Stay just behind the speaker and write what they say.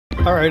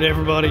Alright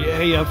everybody,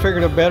 hey, I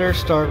figured I better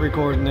start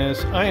recording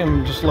this. I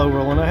am just low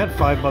rolling. I had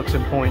 $5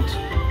 in points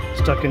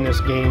stuck in this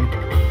game.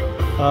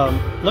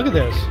 Look at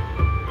this.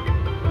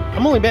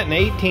 I'm only betting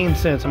 18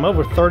 cents. I'm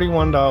over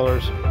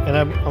 $31 and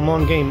I'm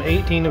on game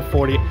 18 of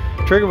 40.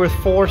 Trigger with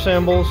 4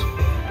 symbols.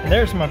 And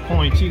there's my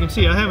points. You can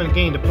see I haven't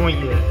gained a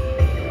point yet.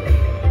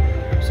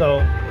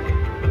 So,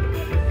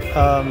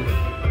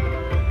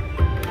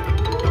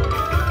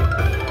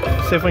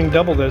 see if we can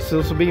double this.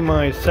 This will be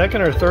my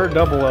second or third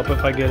double up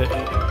if I get it.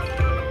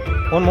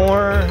 One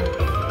more.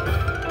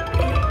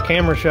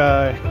 Camera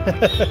shy.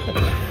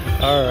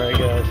 Alright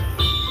guys.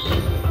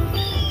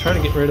 I'm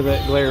trying to get rid of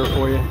that glare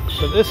for you.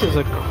 But this is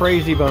a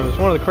crazy bonus.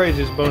 One of the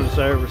craziest bonuses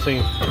I've ever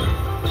seen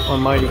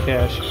on Mighty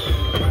Cash.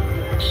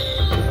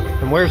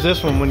 And where's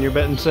this one when you're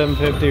betting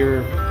 $7.50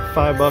 or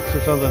 $5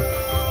 or something?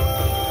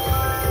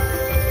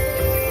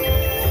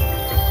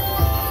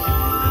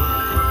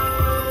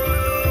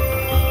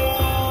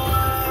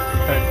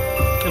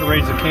 Alright, gonna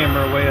raise the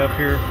camera way up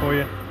here for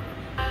you.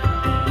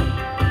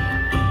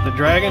 The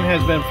dragon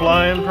has been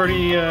flying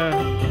pretty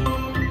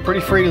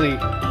freely.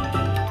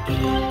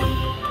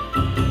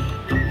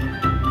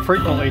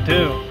 Frequently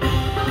too.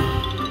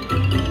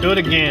 Do it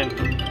again.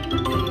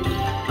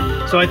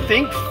 So I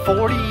think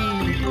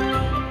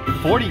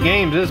 40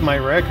 games is my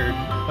record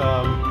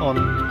on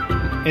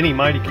any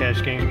Mighty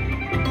Cash game.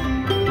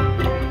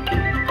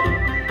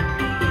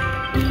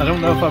 I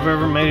don't know if I've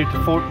ever made it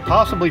to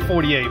possibly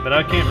 48, but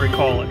I can't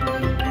recall it.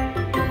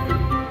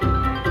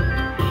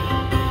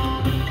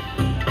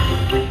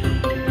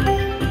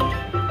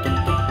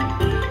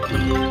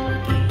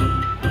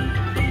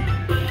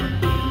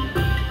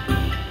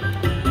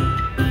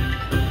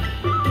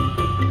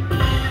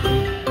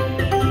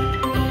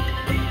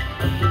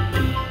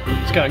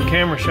 Gotten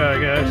camera shy,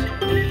 guys.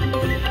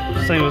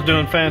 This thing was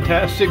doing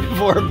fantastic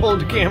before I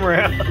pulled the camera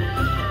out.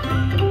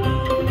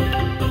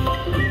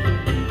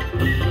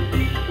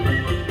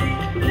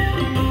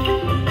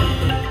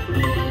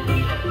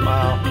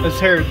 Wow, this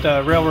here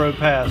at Railroad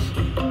Pass.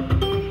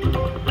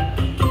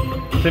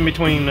 It's in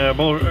between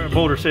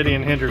Boulder City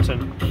and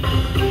Henderson.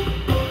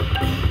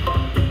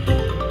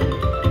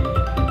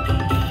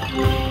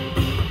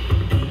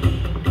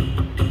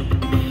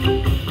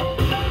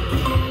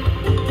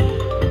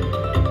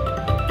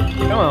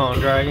 Come on,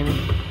 Dragon.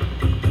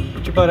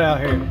 Get your butt out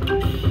here.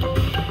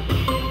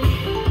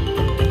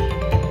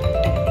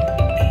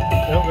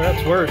 Nope,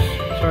 that's worse.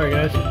 Sorry,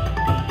 guys.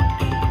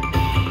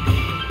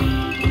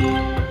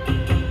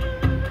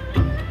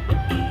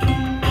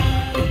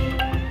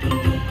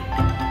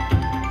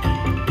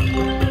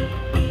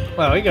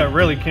 Wow, he got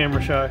really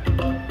camera shy.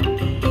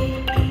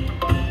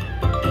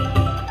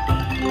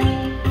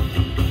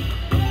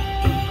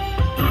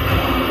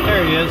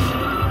 There he is.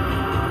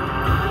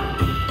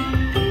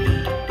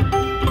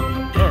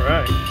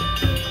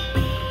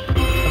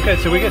 Okay,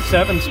 so we get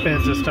 7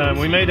 spins this time.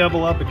 We may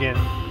double up again.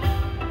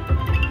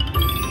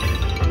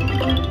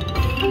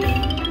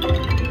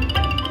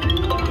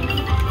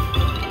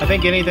 I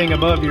think anything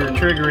above your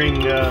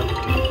triggering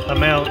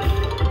amount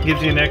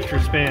gives you an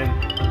extra spin.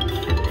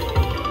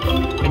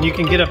 And you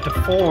can get up to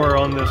 4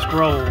 on the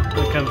scroll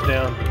that comes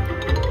down.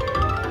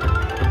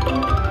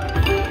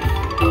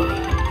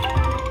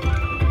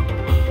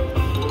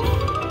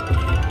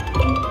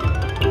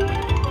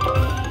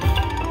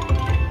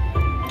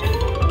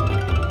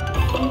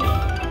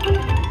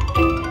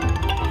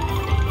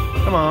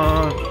 Come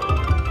on.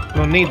 I'm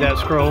gonna need that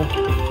scroll.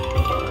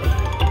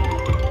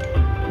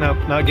 Nope,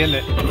 not getting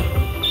it.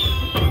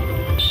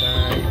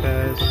 Alright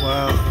guys,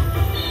 wow.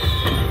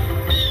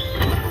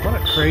 What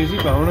a crazy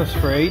bonus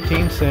for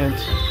 18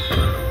 cents.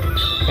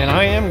 And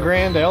I am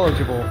grand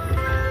eligible.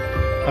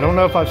 I don't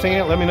know if I've seen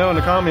it. Let me know in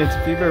the comments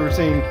if you've ever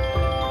seen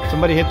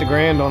somebody hit the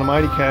grand on a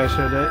Mighty Cash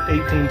at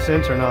 18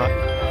 cents or not.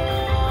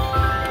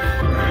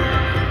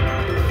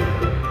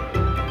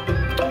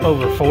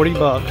 Over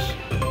 $40.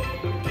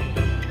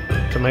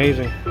 It's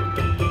amazing.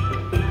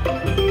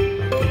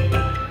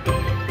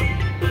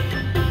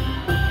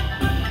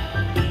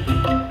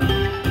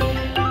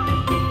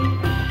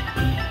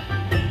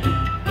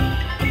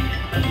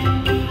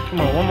 Come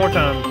on, one more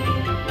time.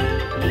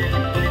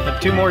 Have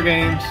 2 more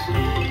games.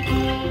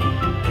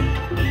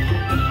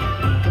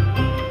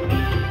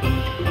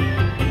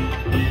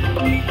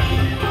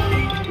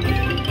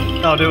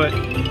 Oh, do it.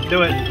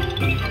 Do it.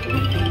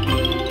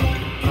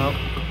 Oh.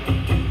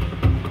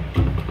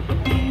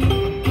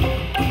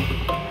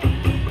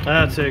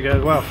 That's it,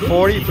 guys. Wow,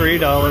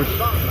 $43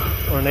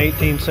 on an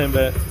 18-cent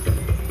bet.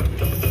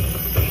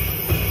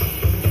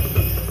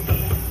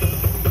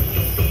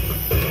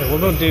 Okay, we're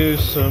going to do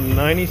some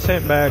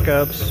 90-cent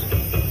backups.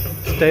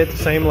 Stay at the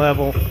same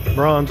level,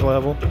 bronze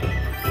level.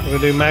 We're going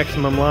to do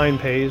maximum line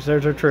pays.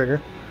 There's our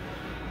trigger.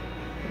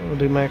 We'll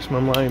do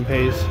maximum line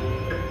pays.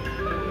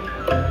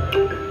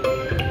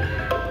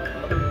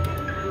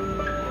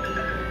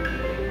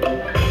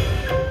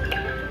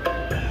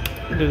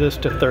 Do this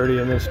to 30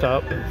 and then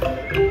stop.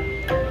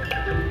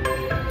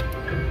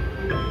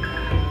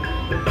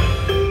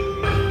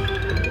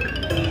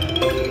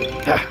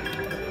 Ah.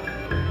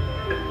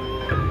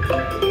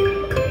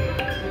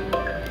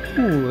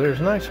 there's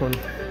a nice one.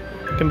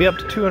 It can be up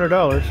to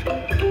 $200.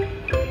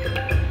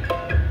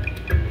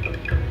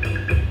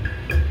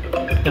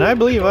 And I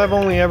believe I've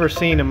only ever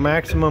seen a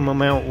maximum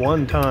amount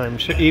one time,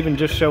 even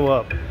just show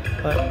up.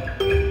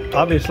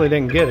 Obviously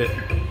didn't get it,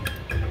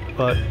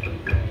 but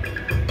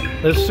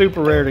it's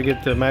super rare to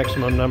get the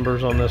maximum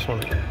numbers on this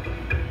one.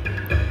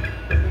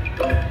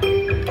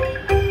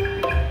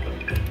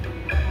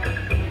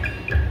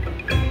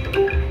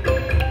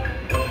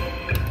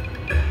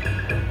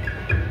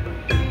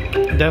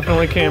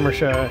 Definitely camera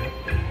shy.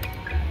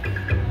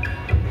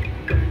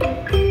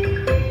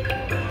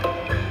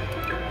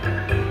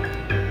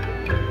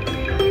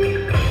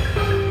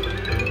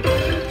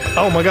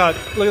 Oh my God,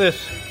 look at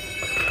this.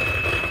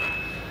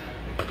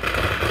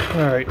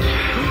 All right,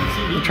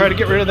 I'll try to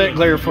get rid of that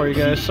glare for you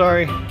guys,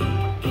 sorry.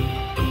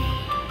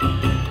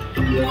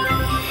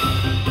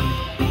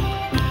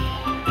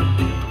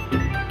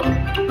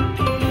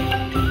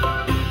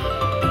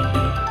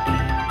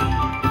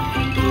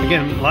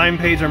 Again, line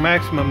pays are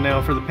maximum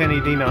now for the penny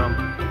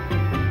denom.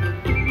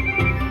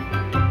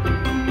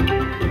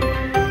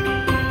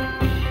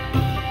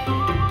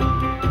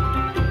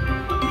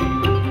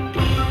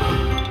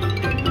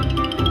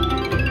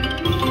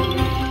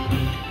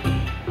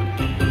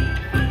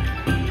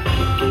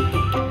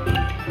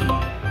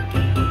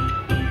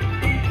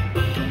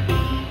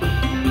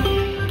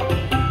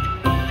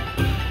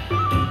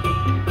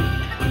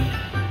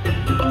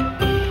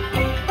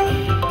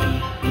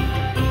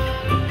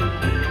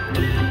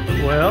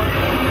 Well,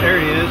 there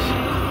he is.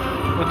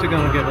 What's it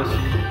gonna give us?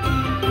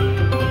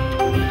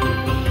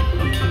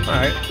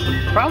 Alright.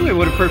 Probably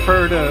would have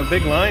preferred a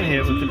big line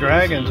hit with the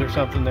dragons or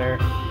something there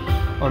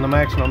on the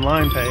maximum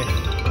line pay.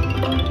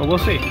 But we'll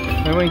see.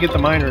 Maybe we can get the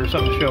miner or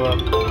something to show up.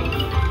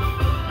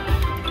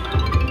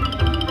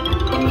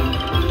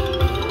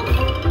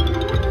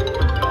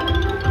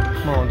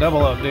 Come on,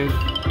 double up, dude.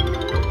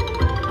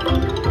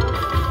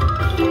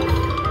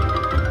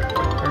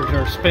 There's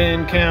our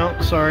spin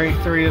count. Sorry,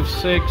 3 of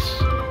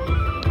 6.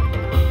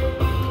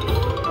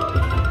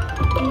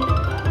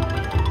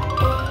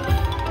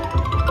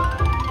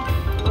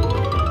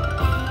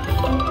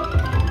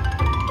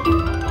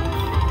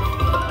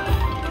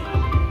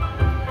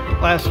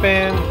 Last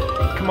spin,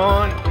 come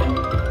on.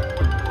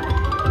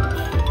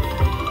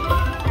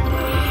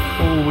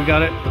 Oh, we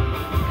got it.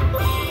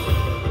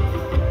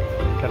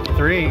 Got the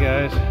 3,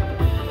 guys.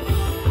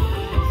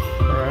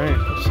 All right,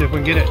 let's see if we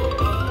can get it.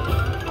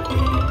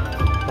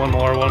 One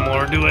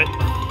more, do it.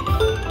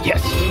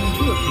 Yes!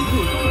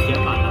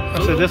 I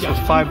said this was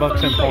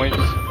 $5 in points.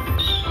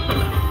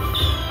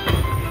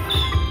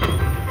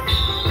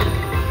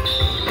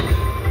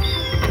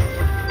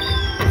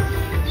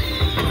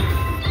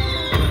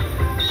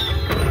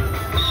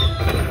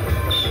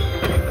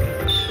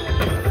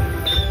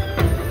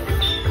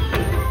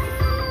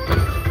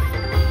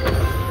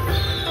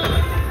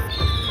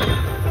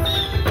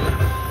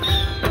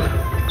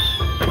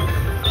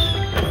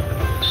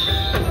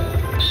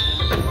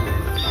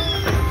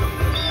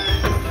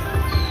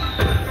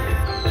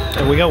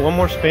 We got one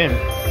more spin. We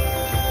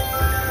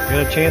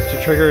got a chance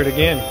to trigger it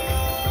again.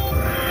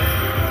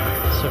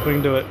 See if we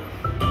can do it.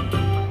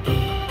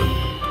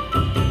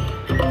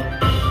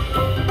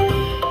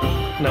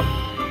 No.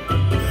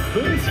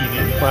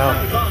 Wow.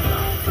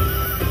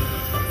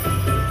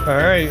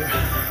 Alright.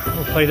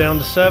 We'll play down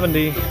to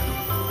 70. See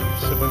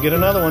if we can get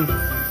another one.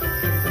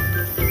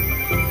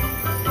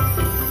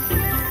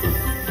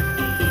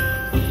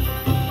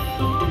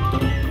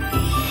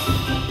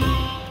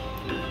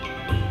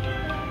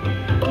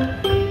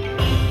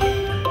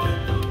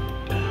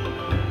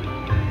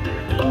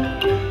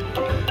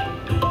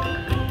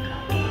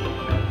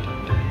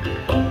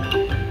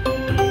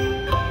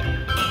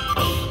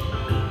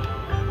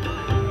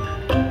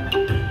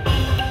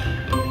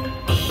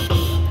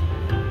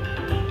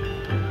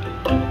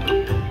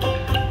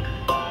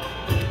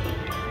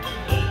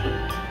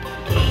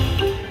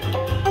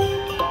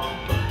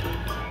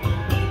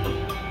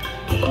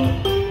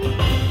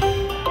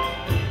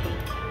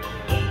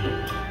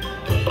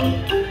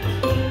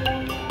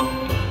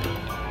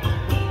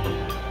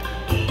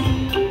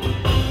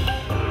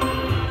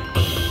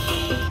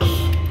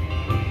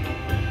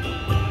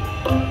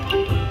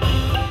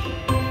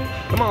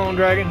 Come on,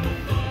 dragon.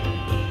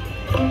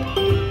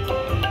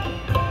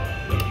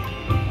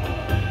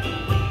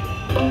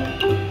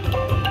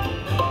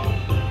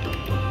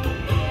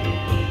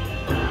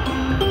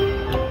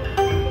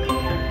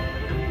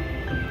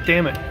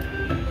 Damn it.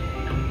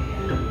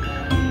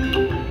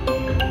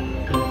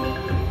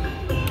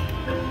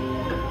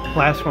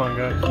 Last one,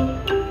 guys.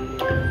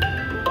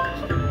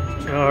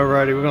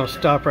 Alrighty, we're gonna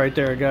stop right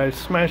there, guys.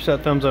 Smash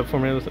that thumbs up for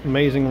me. It was an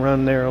amazing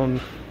run there on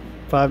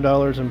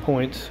 $5 in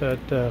points at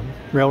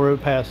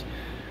Railroad Pass.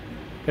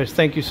 Guys,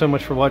 thank you so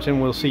much for watching.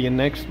 We'll see you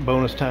next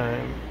bonus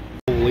time.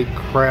 Holy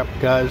crap,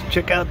 guys.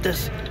 Check out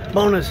this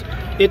bonus.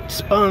 It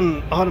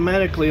spun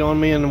automatically on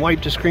me and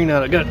wiped the screen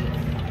out. I got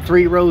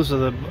 3 rows of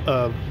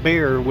the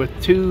bear with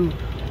 2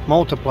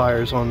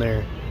 multipliers on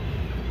there.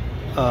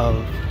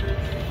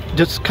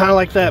 Just kind of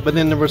like that, but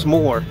then there was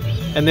more.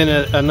 And then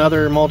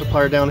another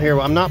multiplier down here.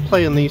 I'm not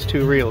playing these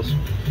two reels.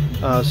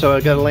 So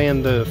I got to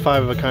land the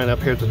 5 of a kind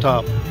up here at the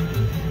top.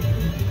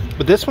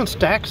 But this one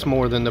stacks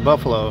more than the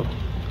Buffalo.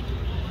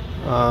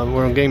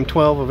 We're on game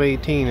 12 of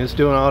 18. It's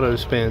doing auto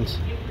spins.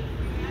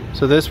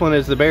 So this one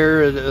is the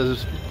bear,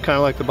 is kind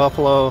of like the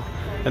Buffalo.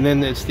 And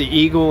then it's the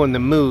eagle and the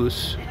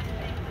moose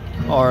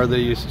are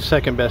the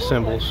second best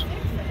symbols.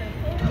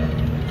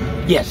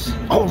 Yes,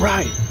 all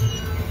right.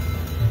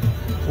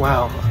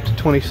 Wow, up to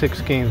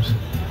 26 games.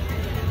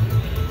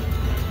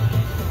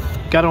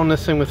 Got on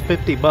this thing with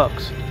 50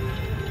 bucks.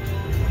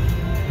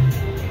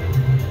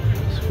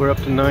 So we're up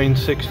to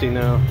 960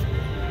 now,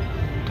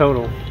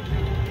 total.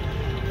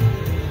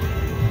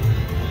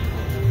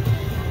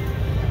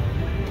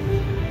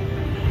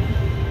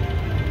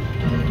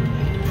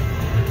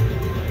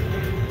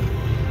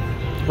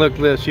 Look at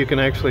this, you can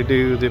actually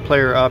do the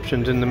player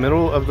options in the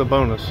middle of the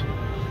bonus.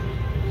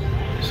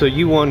 So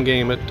you won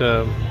game at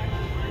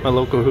my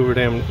local Hoover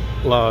Dam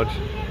Lodge.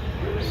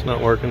 It's not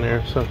working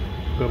there, so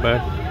go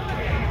back.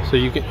 So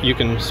you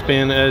can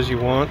spin as you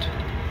want,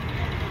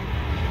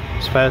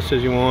 as fast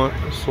as you want,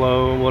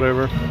 slow,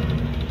 whatever.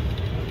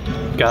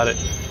 Got it.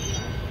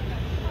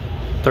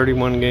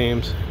 31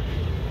 games.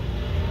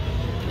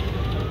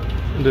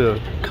 Do a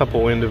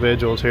couple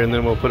individuals here and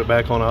then we'll put it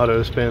back on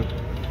auto spin.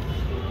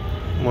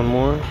 One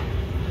more.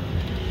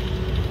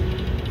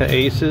 The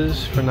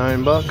aces for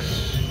 9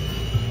 bucks.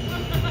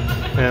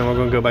 And we're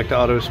gonna go back to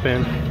auto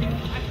spin.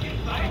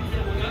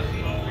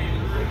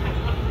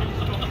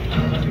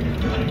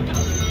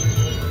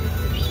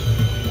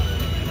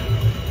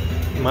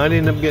 Might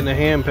end up getting a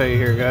hand pay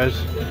here, guys.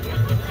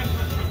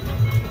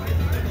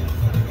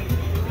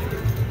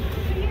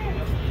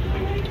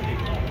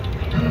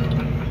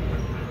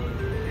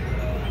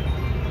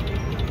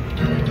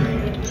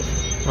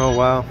 Oh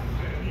wow.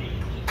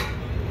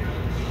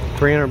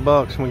 300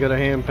 bucks and we got a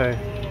hand pay.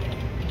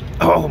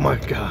 Oh my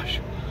gosh.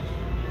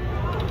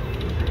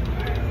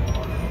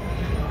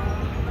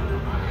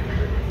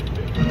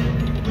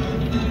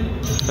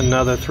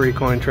 Another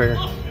 3-coin trader.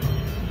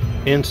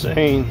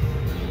 Insane.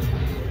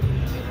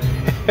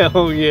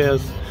 Hell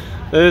yes.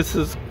 This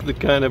is the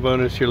kind of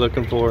bonus you're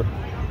looking for.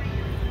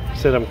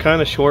 Said I'm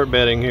kind of short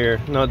betting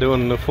here, not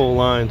doing the full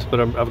lines, but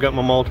I've got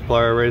my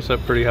multiplier raised up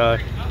pretty high.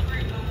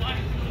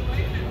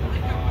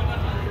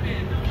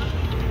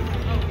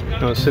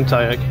 Since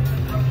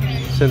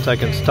I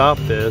can stop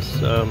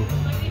this, I'm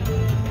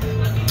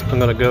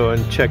gonna go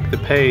and check the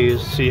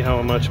pays, see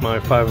how much my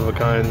 5 of a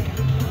kind.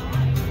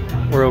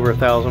 We're over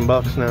 1,000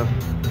 bucks now.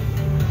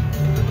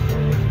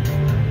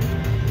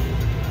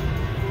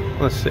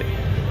 Let's see.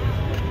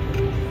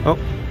 Oh,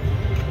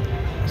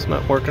 it's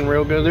not working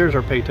real good. There's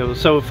our pay total.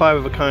 So 5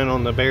 of a kind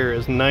on the bear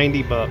is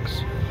 90 bucks.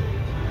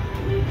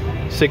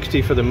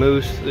 60 for the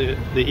moose,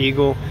 the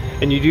eagle,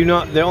 and you do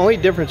not. The only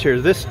difference here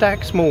is this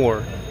stacks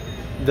more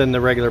than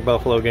the regular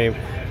Buffalo game,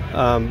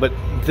 but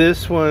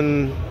this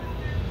one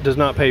does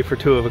not pay for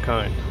 2 of a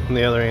kind on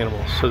the other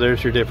animals. So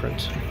there's your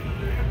difference.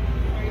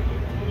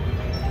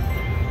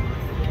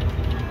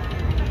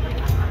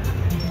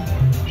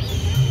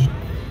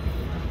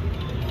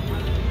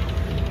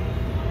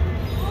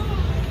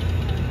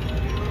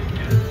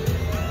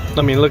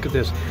 I mean, look at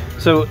this.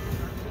 So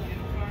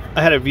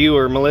I had a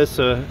viewer,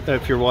 Melissa,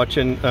 if you're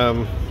watching,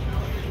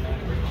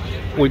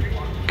 we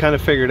kind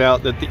of figured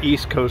out that the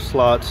East Coast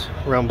slots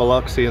around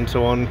Biloxi and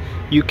so on,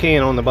 you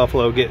can on the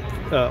Buffalo get,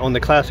 on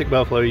the classic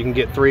Buffalo, you can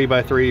get 3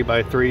 by 3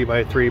 by 3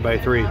 by 3 by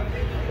 3.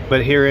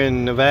 But here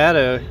in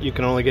Nevada, you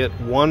can only get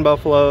 1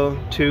 buffalo,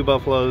 2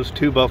 buffaloes,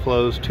 2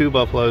 buffaloes, 2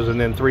 buffaloes, and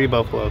then 3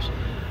 buffaloes.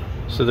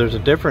 So there's a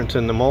difference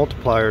in the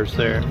multipliers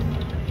there.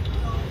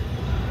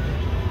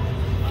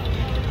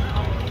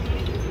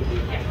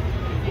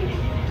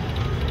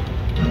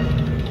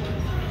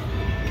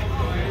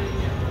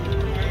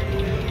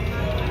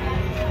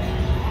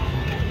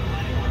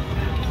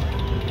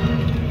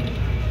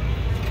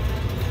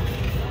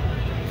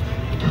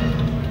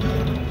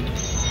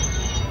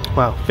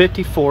 Wow,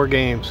 54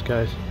 games,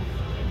 guys.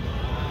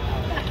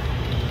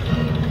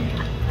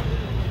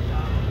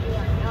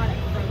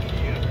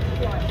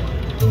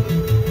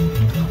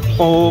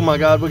 Oh my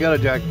God, we got a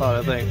jackpot,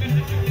 I think.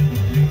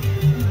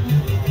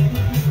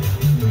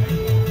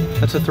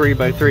 That's a 3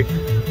 by 3.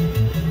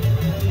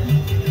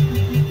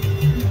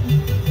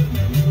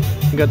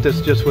 We got this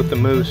just with the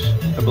moose,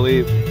 I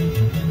believe.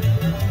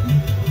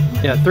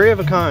 Yeah, 3 of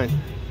a kind.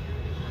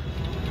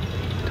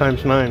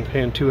 Times 9,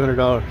 paying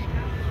 $200.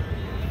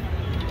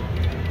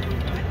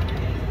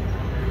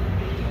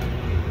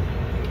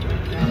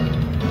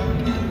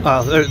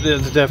 Wow,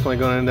 there's definitely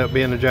going to end up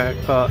being a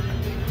jackpot.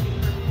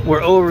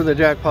 We're over the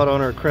jackpot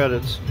on our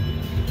credits.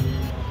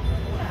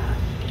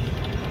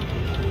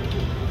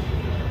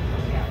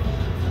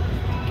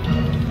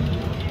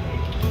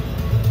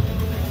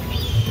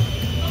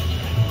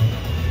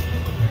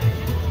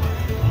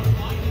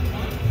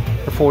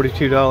 We're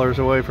 $42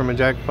 away from a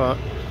jackpot.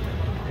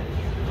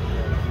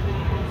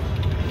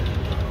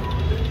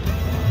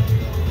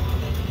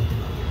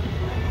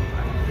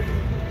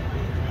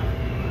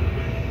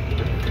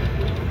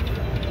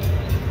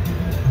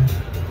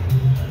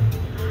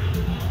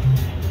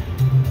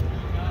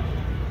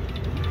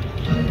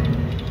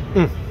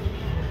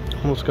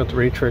 almost got the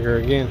re-trigger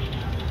again.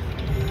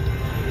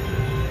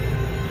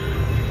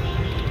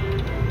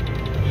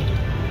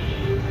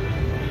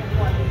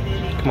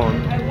 Come on.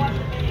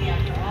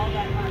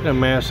 A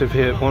massive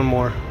hit. One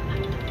more.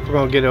 We're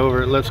gonna get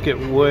over it. Let's get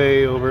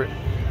way over it.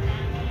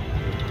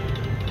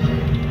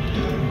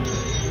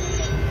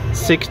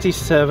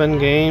 67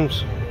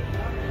 games.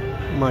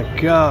 Oh my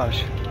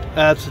gosh.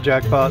 That's the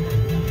jackpot.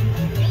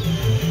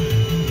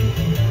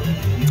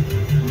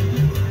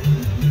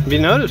 If you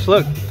notice,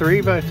 look,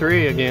 3 by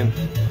 3 again.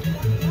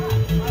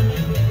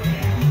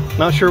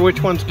 Not sure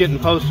which one's getting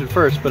posted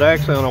first, but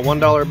actually on a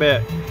 $1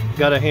 bet,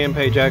 got a hand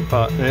pay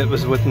jackpot, and it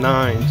was with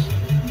 9s.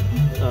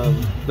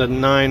 The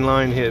 9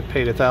 line hit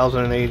paid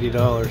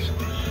 $1,080.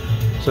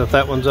 So if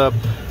that one's up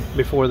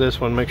before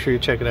this one, make sure you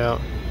check it out.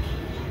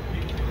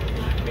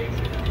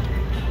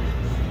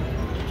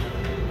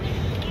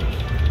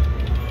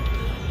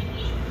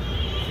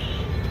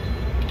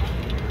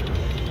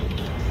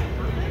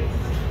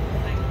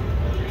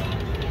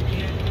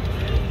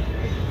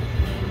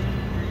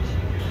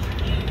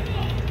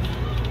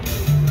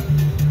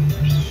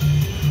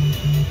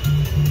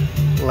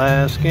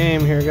 Last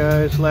game here,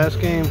 guys. Last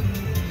game.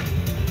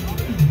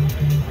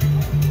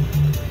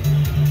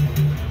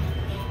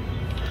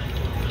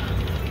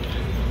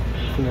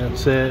 And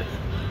that's it.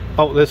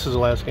 Oh, this is the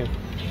last game.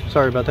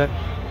 Sorry about that.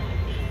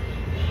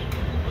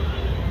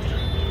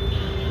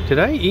 Did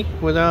I eat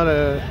without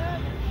a...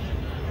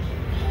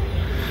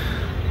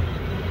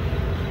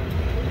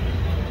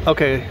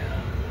 Okay.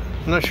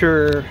 I'm not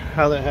sure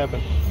how that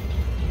happened.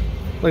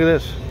 Look at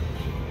this.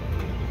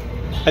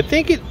 I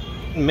think it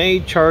may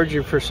charge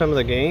you for some of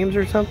the games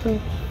or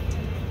something.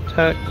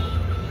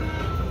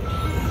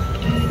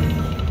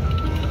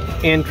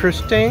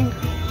 Interesting.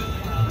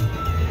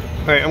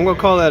 Alright, I'm gonna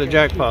call that a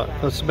jackpot.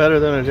 That's better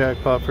than a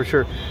jackpot for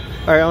sure.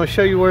 Alright, I'm gonna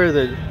show you where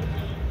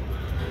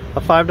a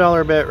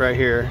 $5 bet right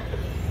here.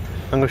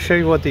 I'm gonna show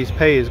you what these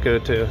pays go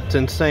to. It's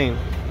insane.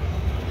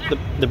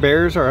 The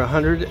bears are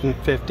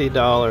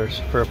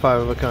 $150 for a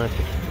 5 of a kind.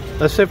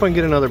 Let's see if we can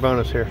get another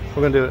bonus here.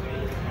 We're gonna do it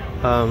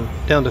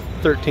down to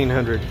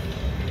 $1,300.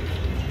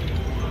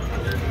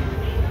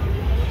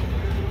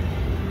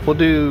 We'll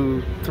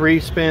do 3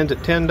 spins at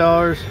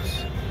 $10,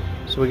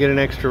 so we get an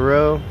extra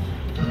row.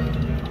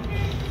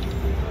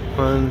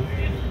 1,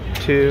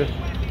 2.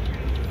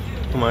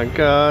 Oh my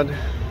God.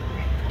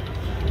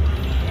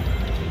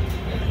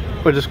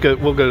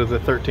 We'll go to the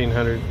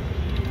 1,300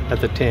 at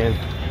the 10.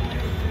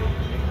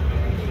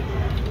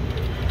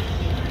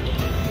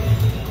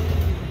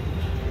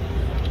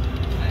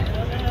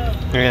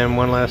 And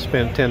one last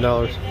spin,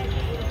 $10.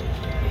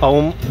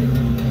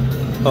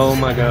 Oh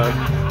my God.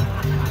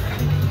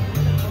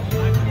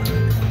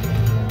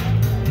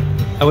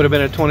 That would have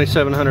been a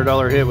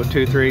 $2,700 hit with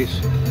 2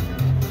 3s.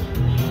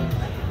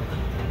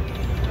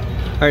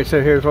 Alright, so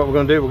here's what we're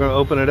going to do. We're going to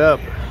open it up.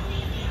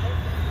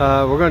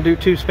 We're going to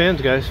do 2 spins,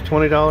 guys.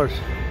 $20.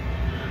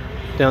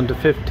 Down to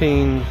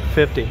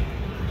 $1,550.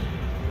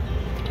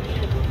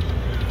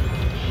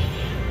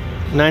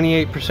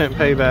 98%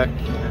 payback.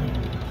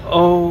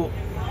 Oh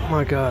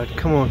my God.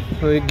 Come on.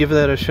 Let me give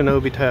that a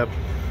shinobi tap.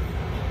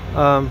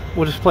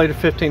 We'll just play to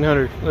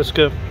 $1,500. Let's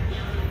go.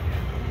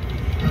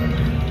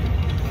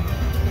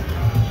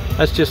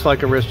 That's just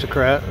like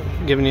Aristocrat,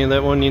 giving you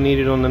that one you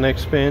needed on the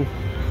next spin.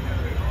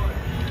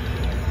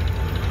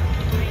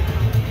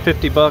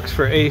 50 bucks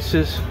for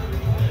aces.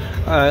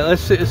 Alright,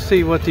 let's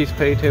see what these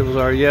pay tables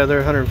are. Yeah,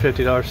 they're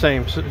 $150.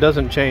 Same, so it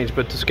doesn't change,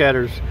 but the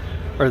scatters,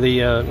 or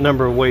the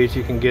number of ways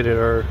you can get it,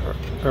 are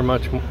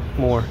much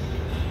more.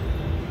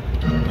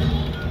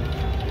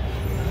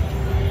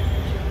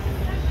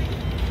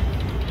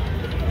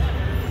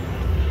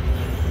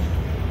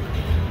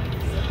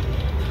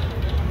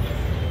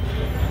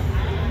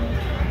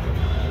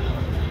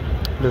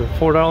 Do a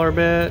 $4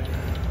 bet.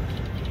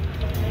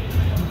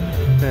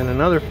 And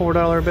another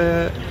 $4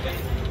 bet.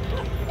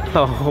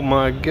 Oh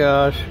my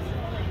gosh.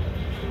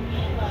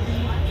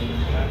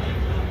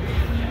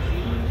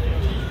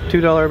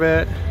 $2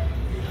 bet.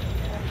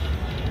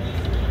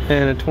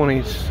 And a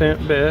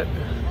 20-cent bet.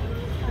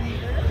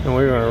 And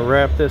we're going to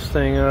wrap this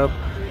thing up.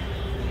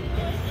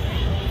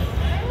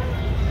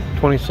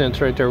 20 cents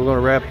right there. We're going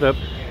to wrap it up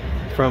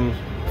from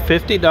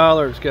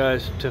 $50,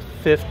 guys, to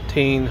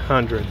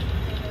 $1,500.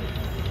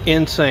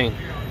 Insane.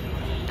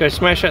 Guys,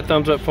 smash that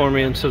thumbs up for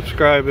me and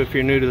subscribe if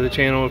you're new to the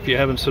channel. If you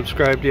haven't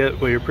subscribed yet,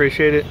 we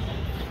appreciate it.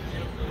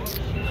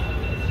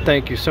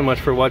 Thank you so much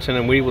for watching,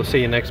 and we will see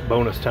you next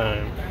bonus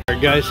time.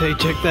 Alright guys, hey,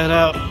 check that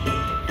out.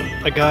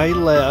 A guy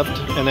left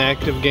an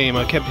active game.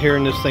 I kept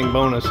hearing this thing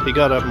bonus. He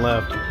got up and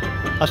left.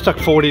 I stuck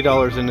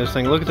 $40 in this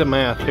thing. Look at the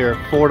math here.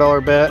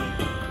 $4 bet.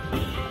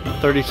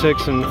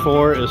 36 and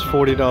 4 is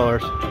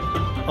 $40.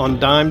 On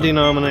dime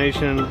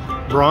denomination,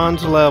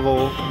 bronze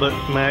level, but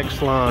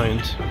max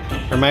lines,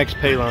 or max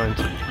pay lines.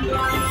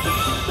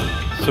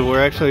 So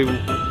we're actually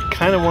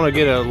kind of want to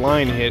get a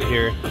line hit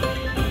here.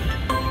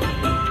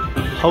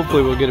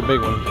 Hopefully we'll get a big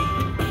one.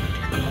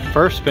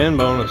 First spin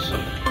bonus.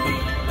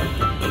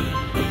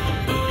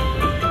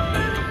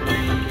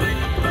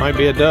 Might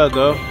be a dud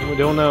though, we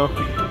don't know.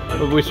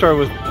 But we started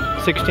with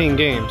 16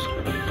 games.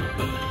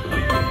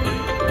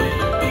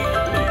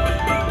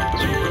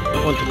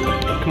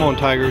 Come on,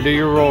 Tiger, do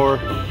your roar.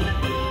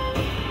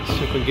 Let's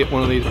see if we can get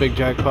one of these big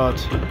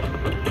jackpots.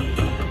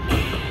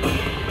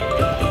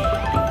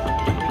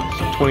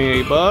 It's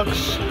 28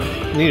 bucks.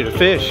 Needed a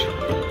fish.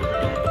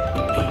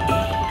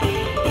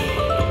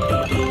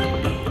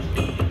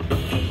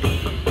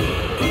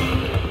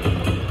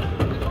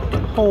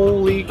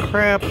 Holy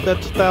crap,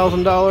 that's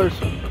 $1,000.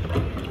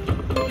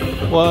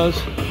 Was.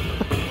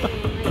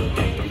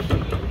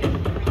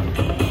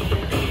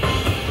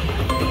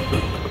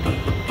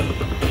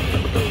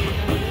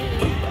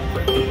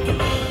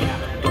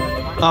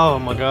 Oh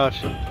my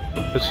gosh,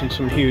 missing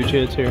some huge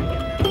hits here.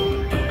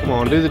 Come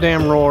on, do the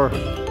damn roar.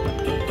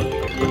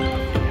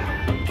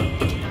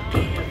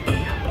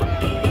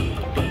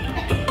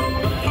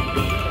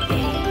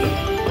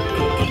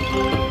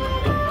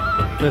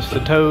 Missed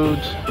the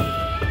toads.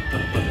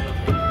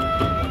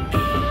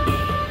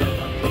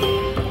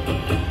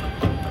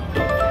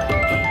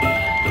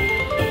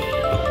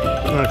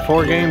 All right,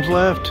 4 games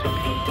left.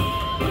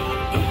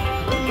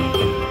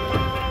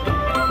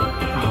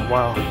 Oh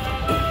wow.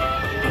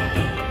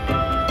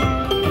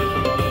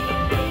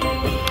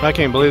 I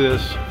can't believe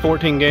this.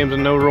 14 games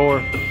and no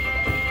roar.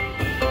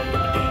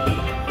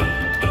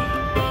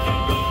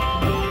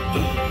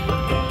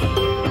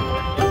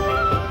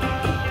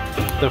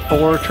 The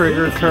 4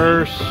 trigger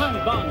curse.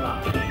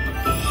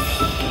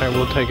 Alright,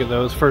 we'll take it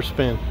though. It's first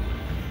spin.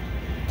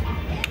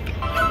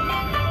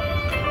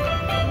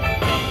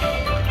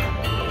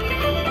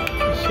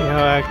 Let's see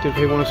how active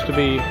he wants to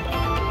be.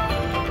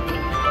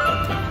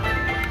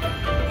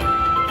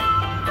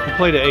 We'll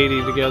play to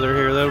 80 together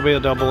here. That'll be a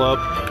double up.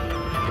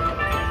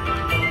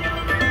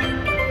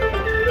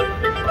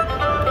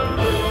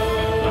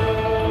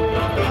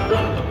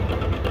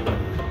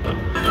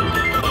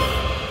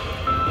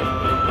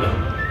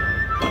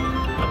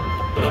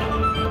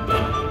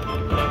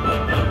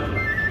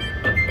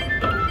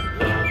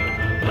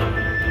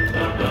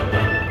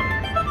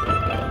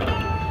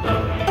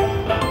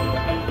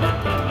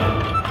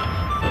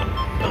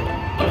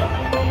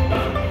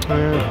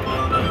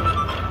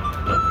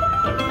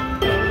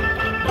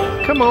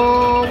 Come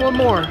on, one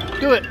more.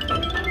 Do it.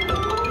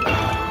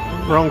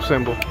 Wrong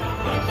symbol.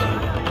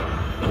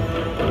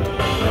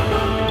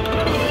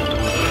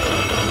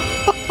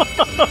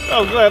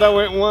 I'm glad I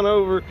went one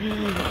over.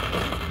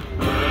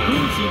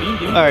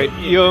 Alright,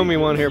 you owe me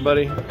one here,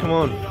 buddy. Come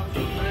on.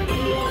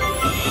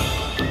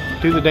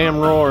 Do the damn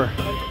roar.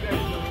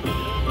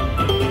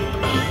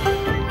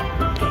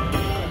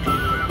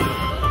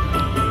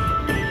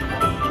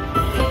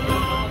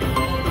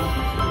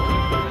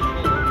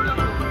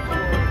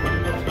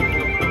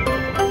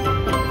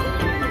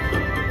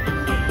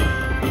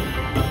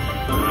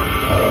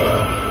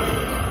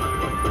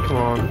 Come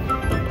on.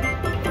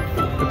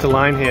 It's a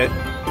line hit.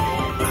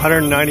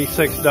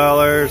 $196.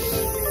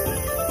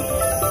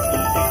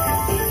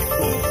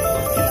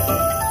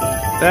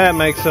 That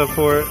makes up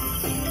for it.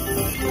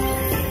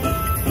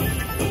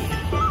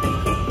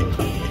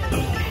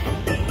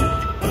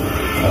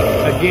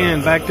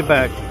 Again, back to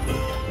back.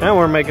 Now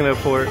we're making up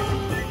for it.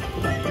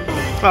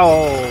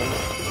 Oh,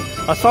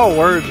 I saw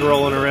words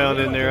rolling around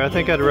in there. I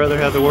think I'd rather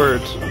have the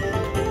words.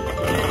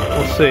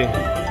 We'll see.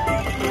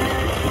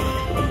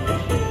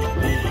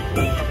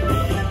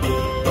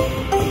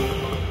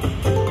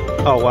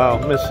 Oh wow,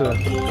 miss the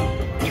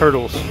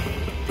turtles.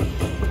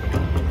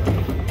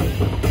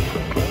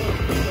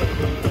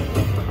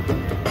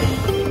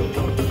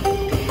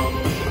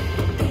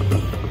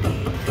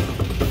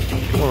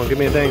 Come on, give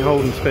me a dang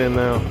hold and spin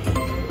now.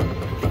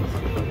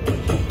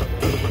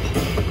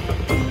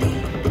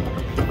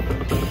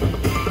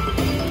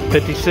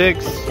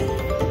 $56.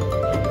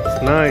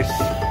 It's nice.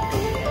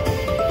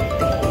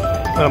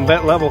 I'm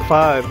bet level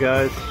 5,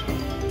 guys.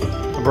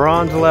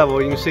 Bronze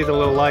level. You can see the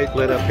little light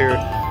lit up here.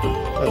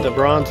 At the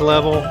bronze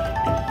level,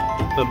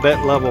 the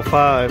bet level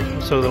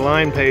 5, so the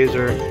line pays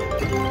are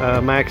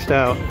maxed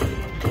out.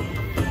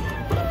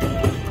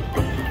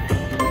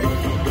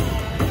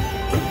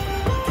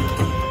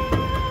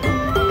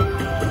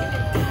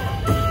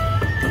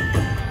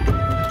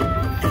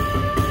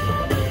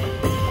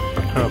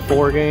 Kind of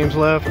 4 games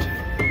left.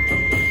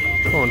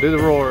 Come on, do the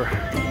roar.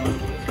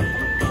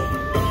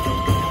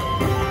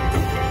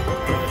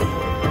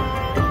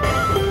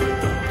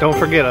 Don't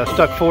forget, I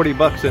stuck 40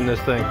 bucks in this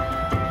thing.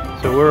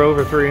 So we're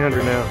over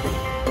 300 now.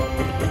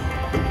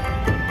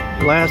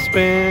 Last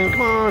spin,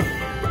 come on.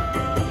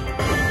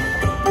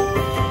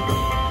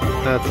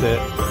 That's it.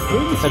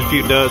 Had a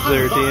few duds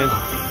there at the end.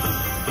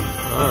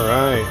 All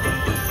right.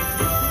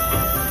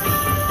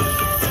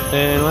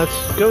 And let's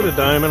go to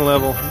diamond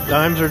level.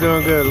 Dimes are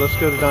doing good. Let's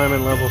go to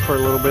diamond level for a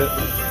little bit.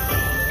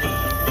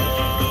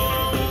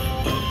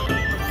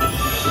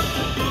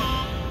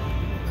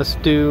 Let's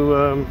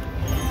do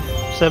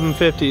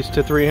 750s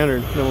to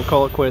 300, then we'll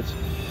call it quits.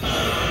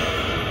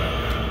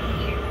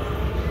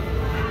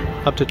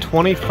 Up to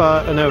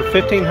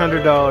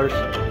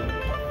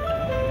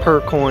 $1,500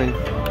 per coin.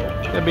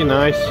 That'd be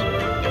nice.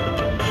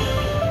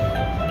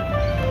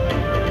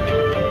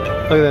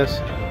 Look at this.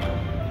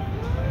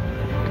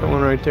 Got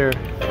one right there.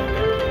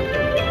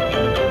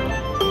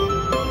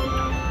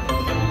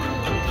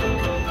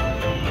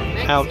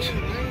 Ouch.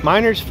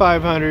 Miner's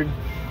 500.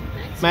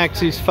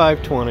 Maxie's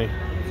 520.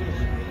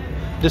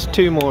 Just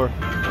 2 more.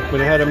 But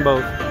I had them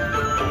both.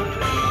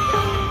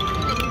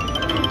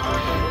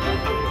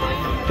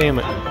 Damn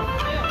it.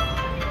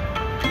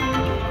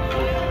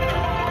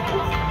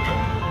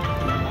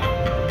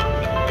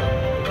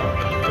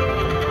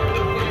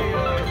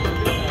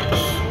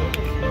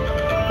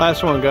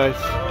 Last one, guys.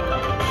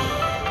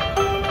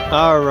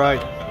 All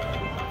right.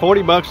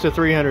 40 bucks to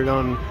 300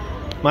 on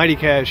Mighty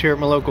Cash here at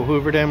my local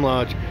Hoover Dam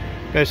Lodge.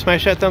 Guys,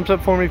 smash that thumbs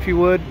up for me if you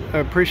would. I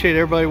appreciate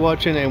everybody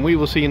watching, and we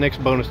will see you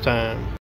next bonus time.